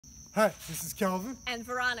Hi, this is Kelvin. And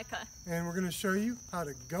Veronica. And we're going to show you how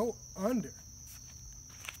to go under.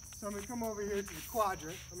 So I'm going to come over here to the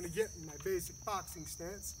quadrant. I'm going to get in my basic boxing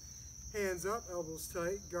stance. Hands up, elbows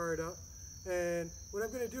tight, guard up. And what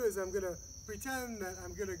I'm going to do is I'm going to pretend that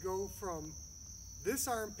I'm going to go from this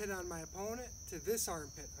armpit on my opponent to this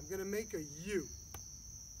armpit. I'm going to make a U.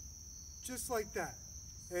 Just like that.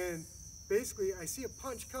 And basically I see a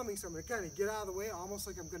punch coming, so I'm going to kind of get out of the way, almost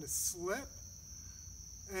like I'm going to slip.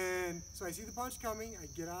 And so I see the punch coming, I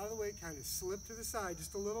get out of the way, kind of slip to the side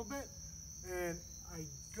just a little bit, and I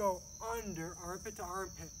go under, armpit to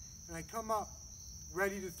armpit, and I come up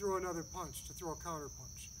ready to throw another punch, to throw a counter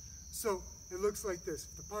punch. So it looks like this.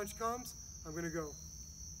 If the punch comes, I'm going to go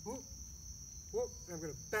whoop, whoop, and I'm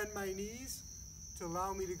going to bend my knees to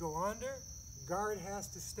allow me to go under. Guard has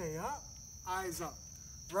to stay up, eyes up.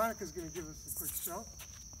 Veronica's going to give us a quick show.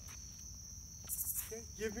 Okay,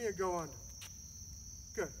 give me a go under.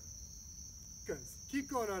 Good. Good. Keep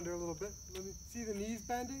going under a little bit. Let me see the knees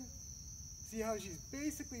bending. See how she's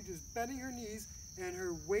basically just bending her knees and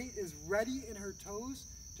her weight is ready in her toes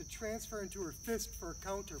to transfer into her fist for a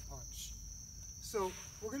counter punch. So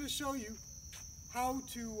we're going to show you how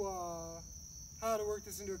to work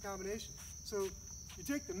this into a combination. So you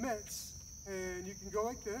take the mitts and you can go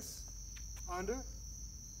like this, under,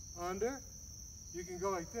 under. You can go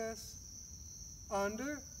like this,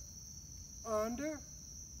 under, under.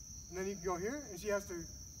 And then you can go here, and she has to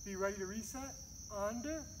be ready to reset,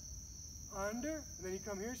 under, under, and then you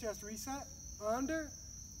come here, she has to reset, under,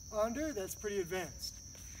 under. That's pretty advanced.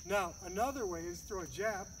 Now, another way is throw a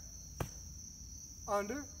jab,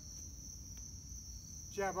 under,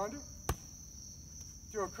 jab under,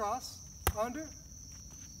 throw a cross, under,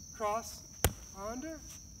 cross, under,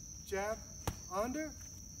 jab, under,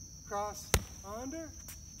 cross, under.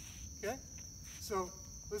 Okay? So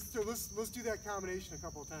let's do that combination a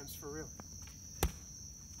couple of times for real.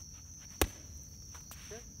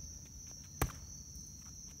 Okay.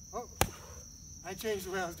 Oh, I changed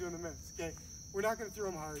the way I was doing the mitts. Okay, we're not going to throw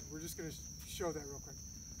them hard. We're just going to show that real quick.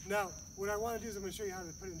 Now, what I want to do is I'm going to show you how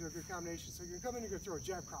to put it into a good combination. So you're going to come in and you're going to throw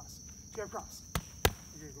a jab cross, jab cross.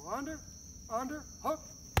 You're going to go under, under, hook,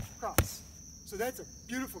 cross. So that's a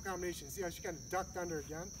beautiful combination. See how she kind of ducked under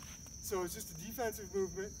again? So it's just a defensive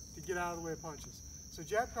movement to get out of the way of punches. So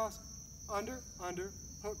jab cross, under, under,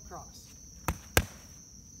 hook, cross.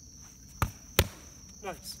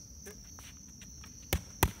 Nice. Okay.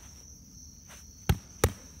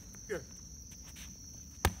 Good.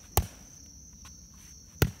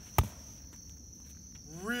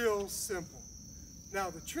 Real simple. Now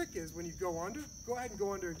the trick is when you go under, go ahead and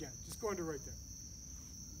go under again. Just go under right there.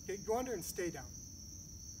 Okay, go under and stay down.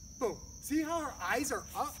 Boom. See how her eyes are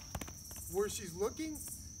up where she's looking?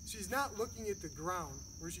 She's not looking at the ground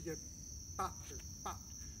where she gets popped or popped,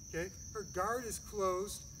 okay? Her guard is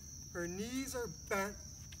closed, her knees are bent,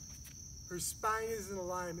 her spine is in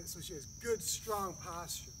alignment, so she has good, strong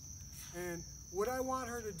posture. And what I want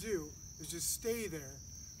her to do is just stay there,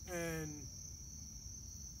 and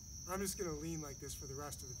I'm just gonna lean like this for the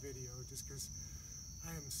rest of the video just because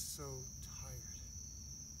I am so tired.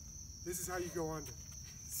 This is how you go under.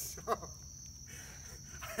 So,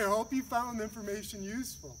 I hope you found the information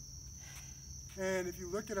useful. And if you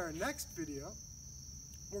look at our next video,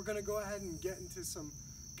 we're going to go ahead and get into some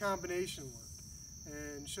combination work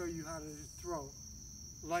and show you how to throw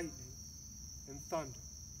lightning and thunder.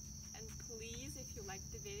 And please, if you liked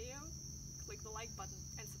the video, click the like button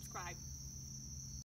and subscribe.